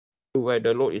where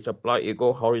the load is applied, it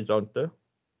go horizontal,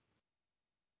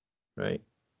 right?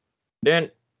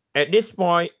 Then at this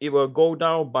point, it will go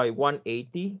down by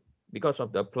 180 because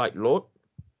of the applied load.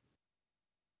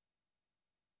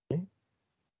 Okay.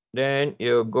 Then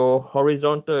it'll go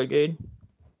horizontal again.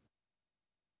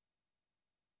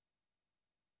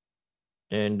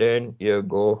 And then it'll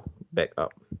go back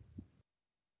up.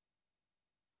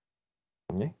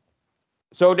 Okay.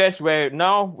 So that's where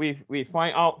now we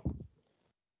find out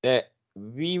that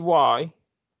Vy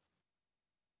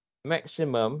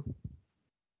maximum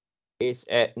is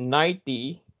at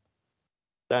 90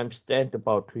 times 10 to the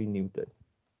power 3 Newton.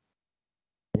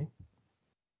 Okay.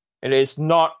 And it's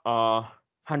not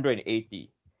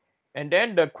 180. And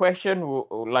then the question,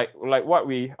 like what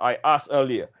I asked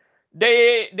earlier,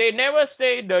 they never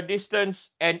say the distance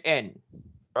NN,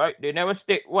 right? They never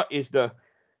state what is the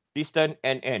distance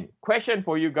NN. Question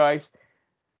for you guys,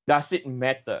 does it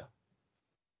matter?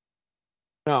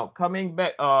 Now coming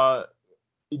back,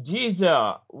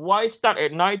 Giza, why start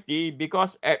at 90?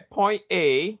 Because at point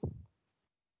A,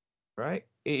 right,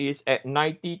 it is at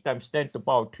 90 times 10 to the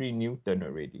power 3 Newton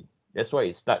already. That's why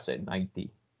it starts at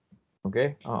 90.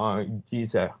 Okay,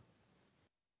 Giza.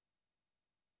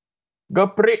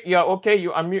 Gurpreet, yeah, okay,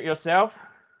 you unmute yourself.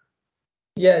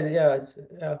 Yeah,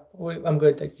 I'm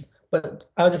good. But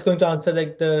I was just going to answer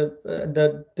like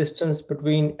the distance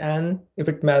between n, if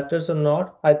it matters or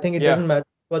not. I think it doesn't matter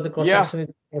because the cross section is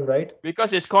the same, right?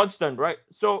 Because it's constant, right?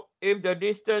 So if the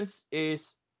distance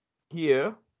is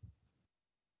here,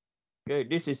 okay,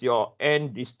 this is your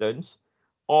n distance,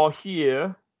 or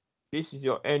here, this is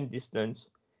your n distance,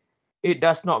 it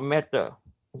does not matter.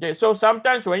 Okay, so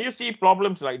sometimes when you see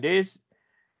problems like this,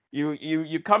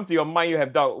 you come to your mind, you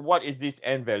have doubt, what is this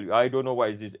n value? I don't know what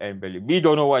is this n value. We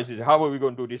don't know what is this. How are we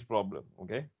going to do this problem?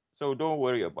 Okay, so don't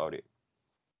worry about it.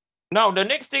 Now the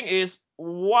next thing is,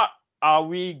 what are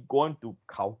we going to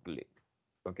calculate?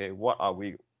 Okay, what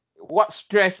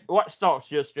sort of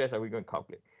shear stress are we going to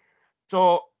calculate?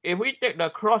 So if we take the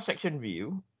cross section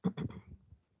view,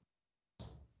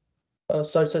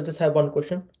 Sorry, sir, just have one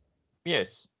question.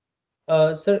 yes.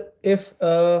 Sir, if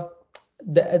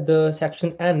the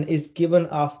section n is given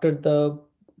after the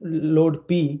load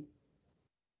P,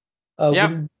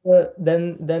 Yep.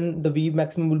 then the V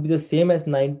maximum will be the same as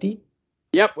 90.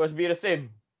 Yep, must be the same.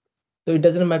 So it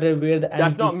doesn't matter where the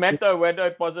Does n not is. matter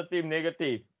whether positive,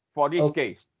 negative for this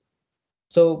Okay. case.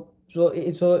 So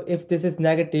if this is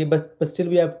negative, but still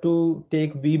we have to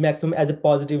take V maximum as a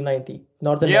positive 90,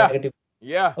 not the Yeah. negative.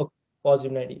 Yeah. Okay,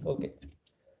 positive 90. Okay.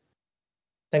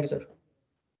 Thank you, sir.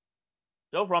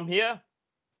 So from here,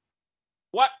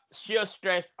 what shear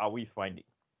stress are we finding?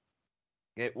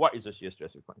 Okay, what is the shear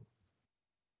stress we find?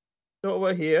 So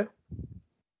over here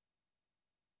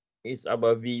is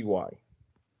our Vy,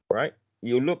 right?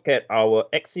 You look at our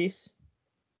axis,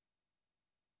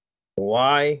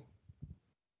 Y,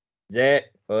 Z,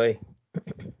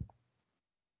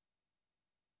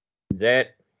 Z,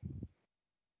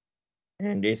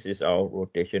 and this is our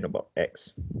rotation about X.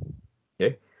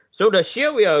 Okay, so the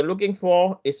shear we are looking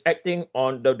for is acting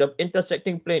on the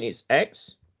intersecting plane is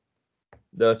X.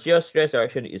 The shear stress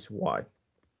direction is Y.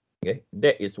 Okay,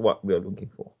 that is what we are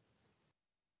looking for.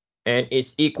 And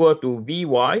it's equal to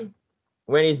Vy.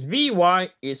 When it's Vy,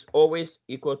 it's always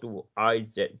equal to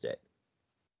Izz.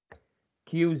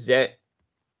 Qz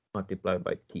multiplied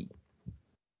by T.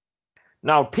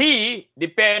 Now T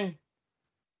depend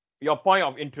your point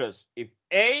of interest. If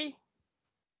A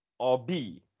or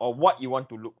B or what you want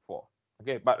to look for.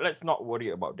 Okay, but let's not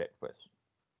worry about that first.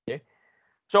 Okay.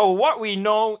 So what we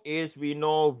know is we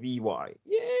know Vy.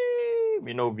 Yay!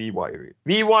 We know Vy.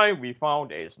 Vy we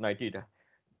found is 90.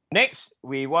 Next,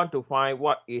 we want to find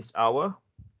what is our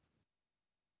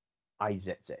Izz.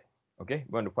 Okay,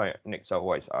 we want to find next our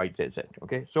what is Izz.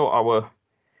 Okay, so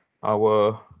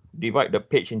our divide the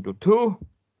page into two.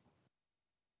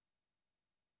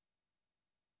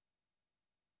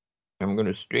 I'm going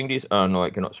to string this. No, I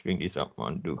cannot string this up.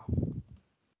 Undo.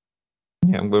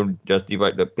 Yeah, I'm going to just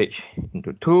divide the page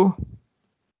into two.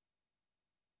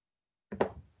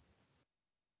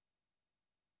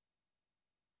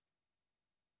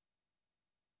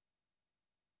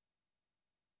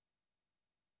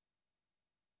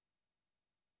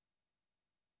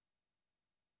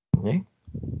 Okay.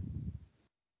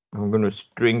 I'm going to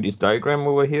string this diagram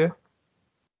over here.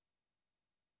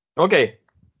 Okay.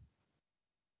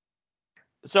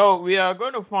 So we are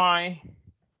going to find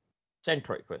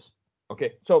centroid first.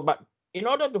 Okay. So, but in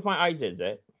order to find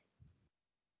Izz,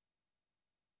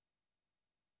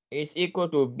 is equal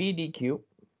to BD cubed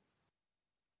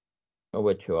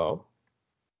over 12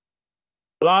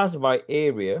 plus by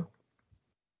area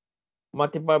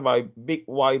multiply by big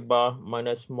Y bar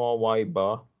minus small Y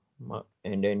bar,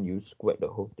 and then you square the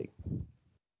whole thing.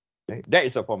 Okay? That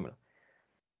is the formula.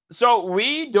 So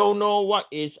we don't know what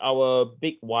is our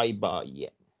big Y bar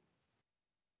yet.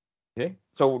 Okay,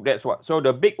 so that's what. So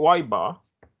the big Y bar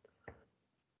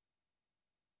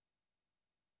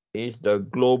is the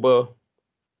global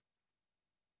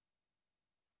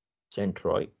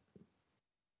centroid.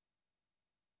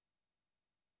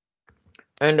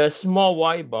 And the small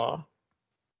Y bar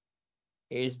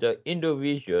is the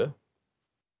individual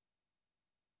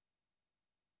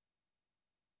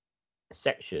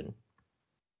section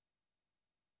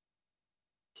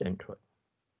centroid.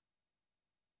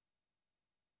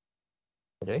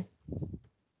 Okay.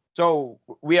 So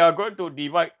we are going to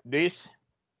divide this.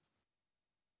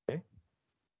 Okay.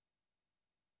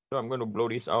 So I'm going to blow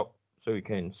this out so you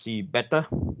can see better.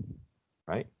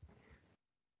 Right.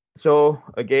 So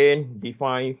again,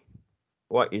 define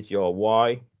what is your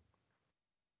Y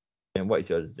and what is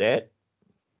your Z.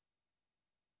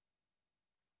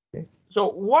 Okay. So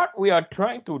what we are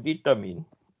trying to determine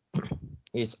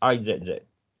is IZZ.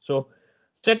 So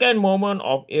second moment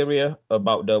of area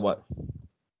about the what?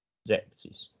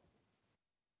 Z-axis.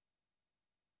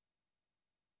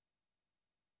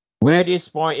 Where this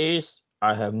point is,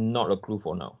 I have not a clue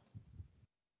for now.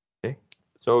 Okay,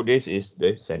 so this is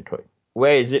the centroid.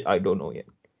 Where is it? I don't know yet.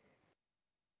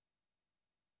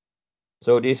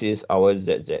 So this is our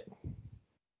ZZ.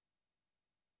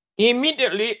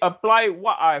 Immediately apply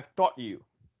what I've taught you.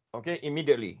 Okay,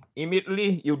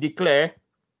 immediately you declare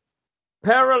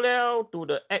parallel to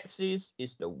the axis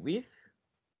is the width,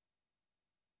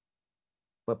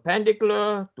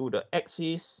 perpendicular to the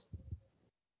axis,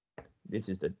 this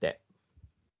is the depth.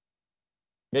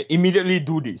 Okay, immediately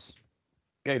do this.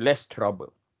 Okay, less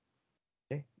trouble.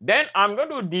 Okay, then I'm going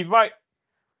to divide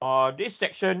this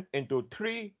section into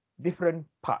 3 different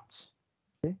parts.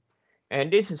 Okay,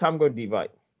 and this is how I'm going to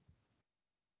divide.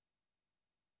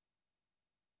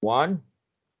 1,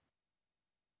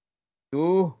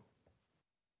 2,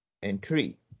 and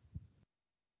 3.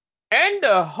 And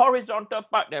the horizontal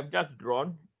part that I've just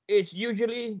drawn is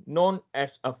usually known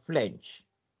as a flange.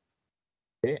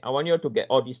 Okay, I want you to get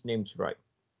all these names right.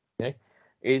 Okay,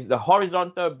 is the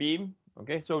horizontal beam.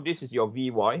 Okay, so this is your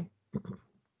VY.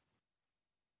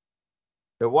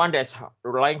 The one that's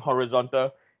lying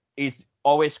horizontal is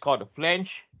always called a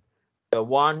flange. The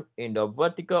one in the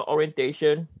vertical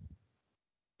orientation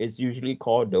is usually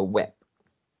called the web.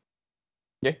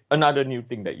 Okay, another new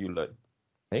thing that you learn.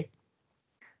 Okay,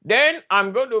 then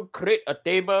I'm going to create a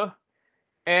table,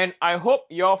 and I hope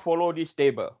you all follow this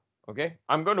table. Okay,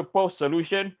 I'm going to post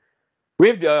solution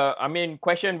with the,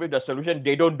 question with the solution.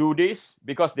 They don't do this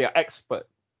because they are expert.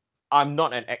 I'm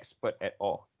not an expert at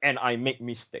all, and I make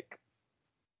mistake.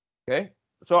 Okay,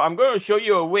 so I'm going to show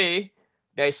you a way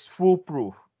that is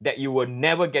foolproof, that you will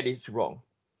never get it wrong.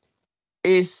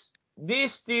 Is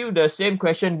this still the same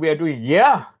question we are doing?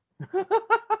 Yeah.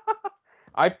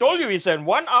 I told you it's a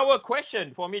 1-hour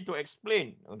question for me to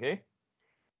explain. Okay,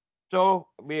 so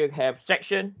we have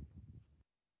section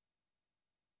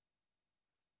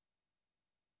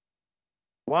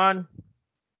 1,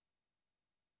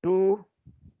 2,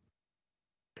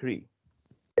 3.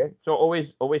 Okay, so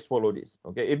always follow this.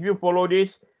 Okay, if you follow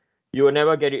this, you will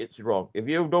never get it wrong. If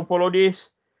you don't follow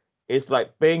this, it's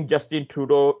like paying Justin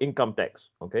Trudeau income tax.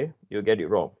 Okay, you get it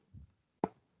wrong.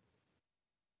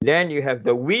 Then you have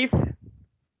the width,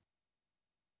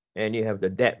 and you have the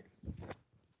depth.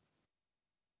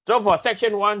 So for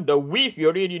section 1, the width, you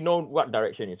already know what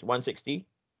direction is 160.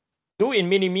 Do in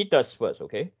millimeters first,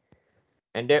 okay?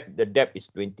 And the depth is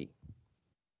 20.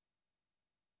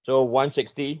 So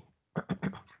 160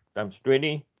 times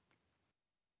 20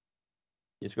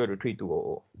 is equal to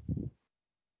 3200.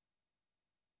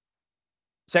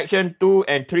 Section 2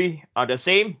 and 3 are the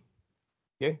same.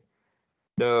 Okay.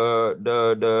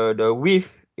 The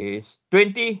width is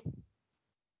 20.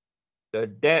 The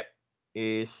depth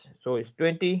is, so it's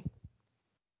 20.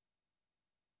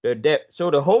 The depth,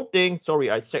 so the whole thing, sorry,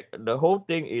 I said the whole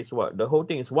thing is what? The whole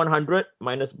thing is 100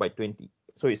 minus by 20.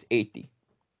 So it's 80.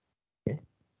 Okay.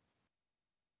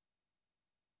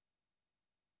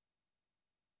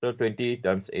 So 20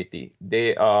 times 80.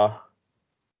 They are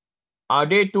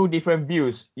they 2 different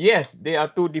views? Yes, they are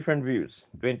 2 different views.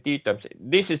 20 times 80.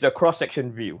 This is the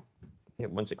cross-section view. Okay,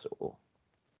 1600.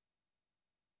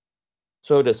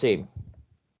 So the same.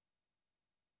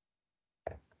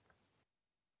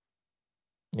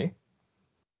 Okay.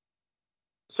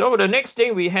 So the next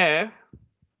thing we have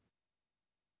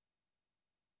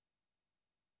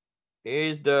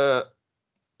is the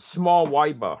small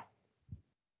Y bar.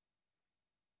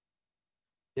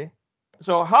 Okay.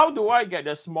 So how do I get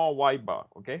the small y bar?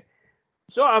 Okay.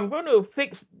 So I'm going to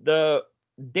fix the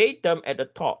datum at the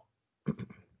top.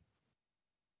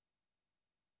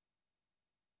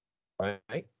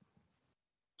 Right.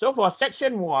 So for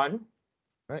section 1,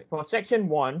 right? For section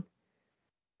 1,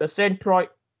 the centroid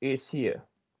is here.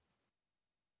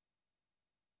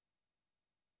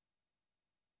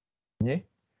 Okay.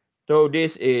 So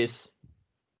this is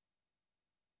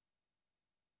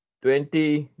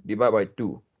 20 divided by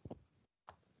 2.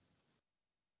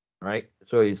 Right?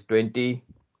 So it's 20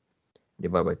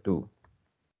 divided by 2.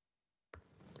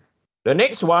 The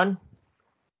next one,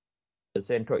 the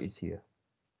centroid is here.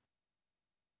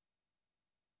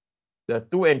 The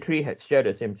 2 and 3 share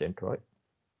the same centroid.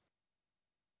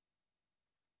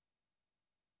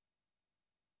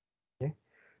 Okay.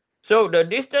 So the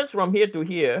distance from here to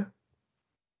here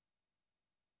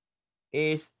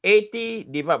is 80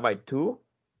 divided by 2.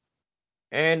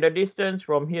 And the distance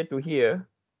from here to here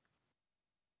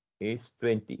is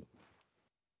 20.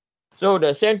 So the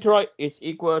centroid is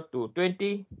equal to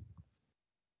 20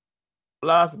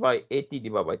 plus by 80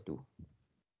 divided by 2.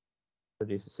 So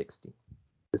this is 60.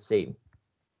 The same.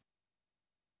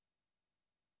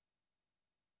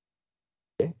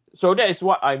 Okay. So that is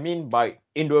what I mean by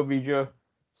individual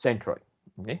centroid.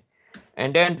 Okay.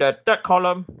 And then the third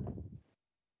column,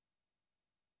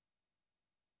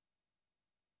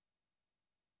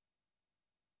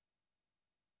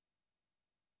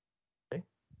 okay,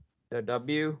 the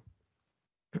W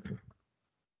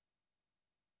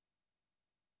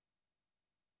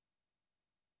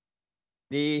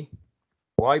the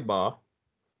y bar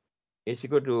is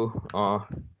equal to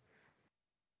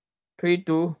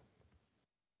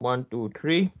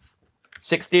 32123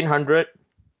 1600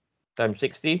 times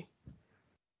 60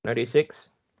 96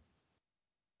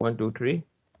 123,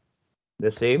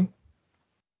 the same.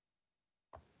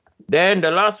 Then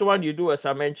the last one, you do a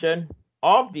summation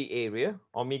of the area.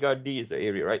 Omega d is the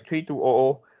area, right?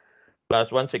 3200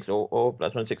 plus 1600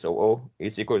 plus 1600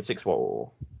 is equal to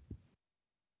 6400.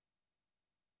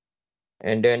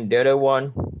 And then the other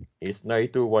one is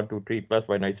 92123 plus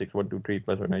by 96123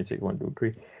 plus by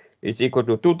 96123 is equal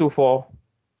to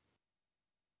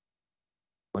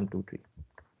 224123.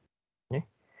 Okay.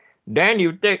 Then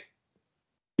you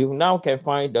now can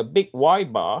find the big y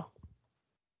bar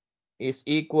is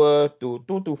equal to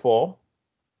 224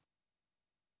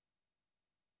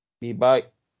 divided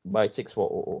by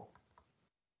 6400.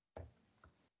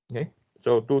 Okay,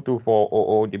 so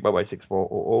 22400 divided by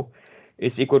 6400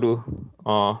 is equal to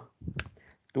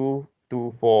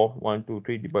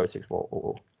 224123 divided by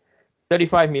 6400.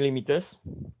 35 millimeters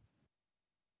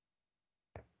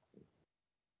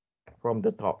from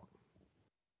the top.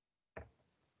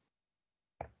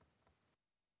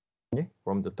 Okay,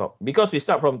 from the top. Because we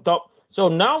start from top. So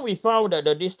now we found that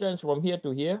the distance from here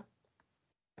to here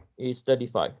is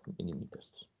 35 millimeters.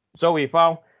 So we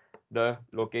found the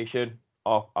location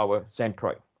of our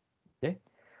centroid. Okay.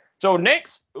 So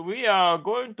next, we are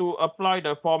going to apply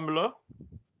the formula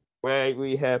where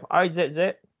we have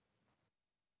IZZ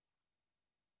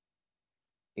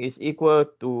is equal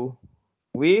to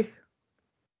width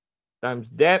times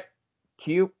depth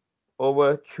cube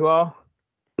over 12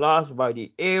 plus by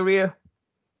the area,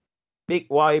 big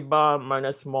y bar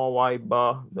minus small y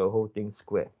bar, the whole thing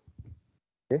squared.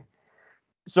 Okay.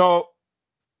 So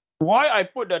why I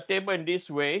put the table in this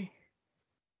way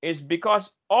is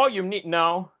because all you need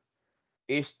now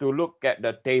is to look at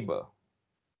the table.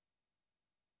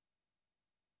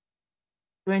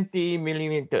 20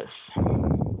 millimeters.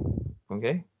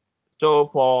 Okay.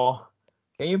 So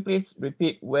can you please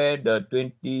repeat where the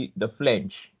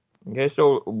flange? Okay,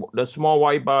 so the small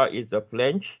y bar is the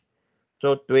flange.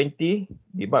 So 20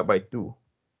 divided by 2.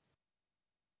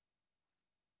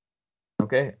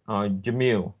 Okay,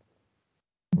 Jamil.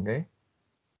 Okay.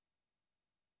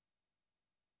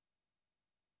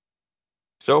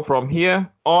 So from here,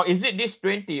 or is it this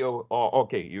 20 or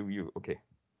okay, okay.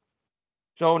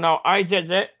 So now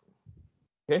IZZ.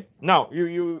 Okay. Now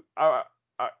you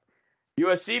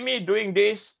will see me doing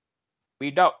this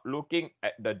without looking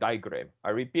at the diagram. I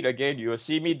repeat again, you will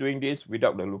see me doing this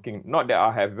without the looking. Not that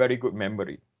I have very good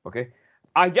memory. Okay.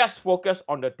 I just focus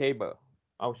on the table.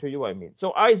 I'll show you what I mean.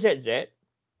 So IZZ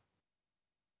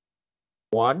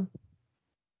 1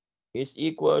 is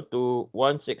equal to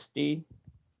 160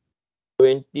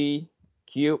 20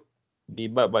 cube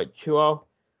divided by 12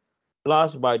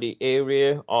 plus by the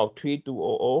area of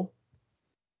 3200.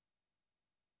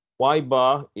 Y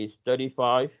bar is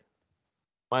 35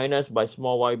 minus by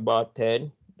small y bar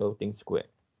 10, the whole thing squared.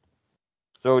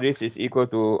 So this is equal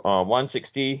to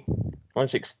 160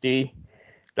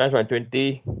 times by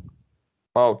 20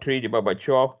 Wow, 3 divided by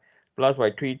 12 plus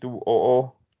by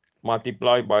 3200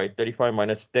 multiplied by 35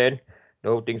 minus 10, the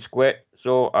whole thing squared.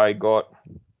 So I got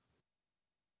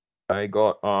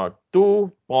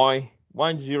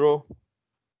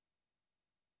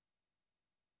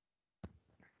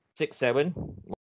 2.1067